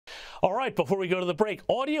All right, before we go to the break,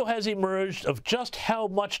 audio has emerged of just how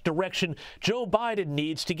much direction Joe Biden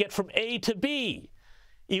needs to get from A to B,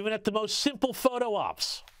 even at the most simple photo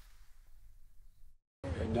ops.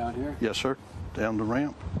 Down here? Yes, sir. Down the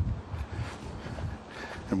ramp.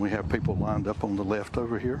 And we have people lined up on the left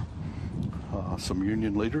over here. Some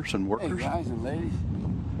union leaders and workers. Hey, guys and ladies.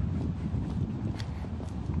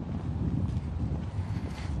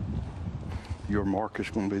 Your mark is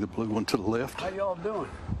going to be the blue one to the left. How y'all doing?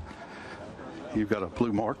 You've got a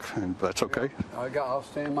blue mark, and that's okay. I'll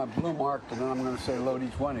stay in my blue mark, and then I'm going to say hello to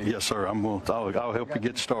each one of you. Yes, sir. I'll help you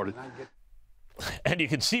get started. And you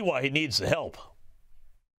can see why he needs the help.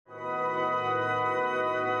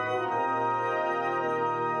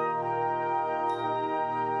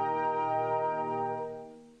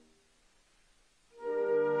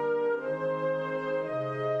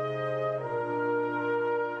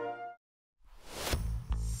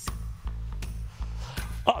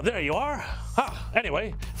 Oh, there you are.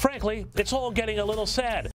 Anyway, frankly, it's all getting a little sad.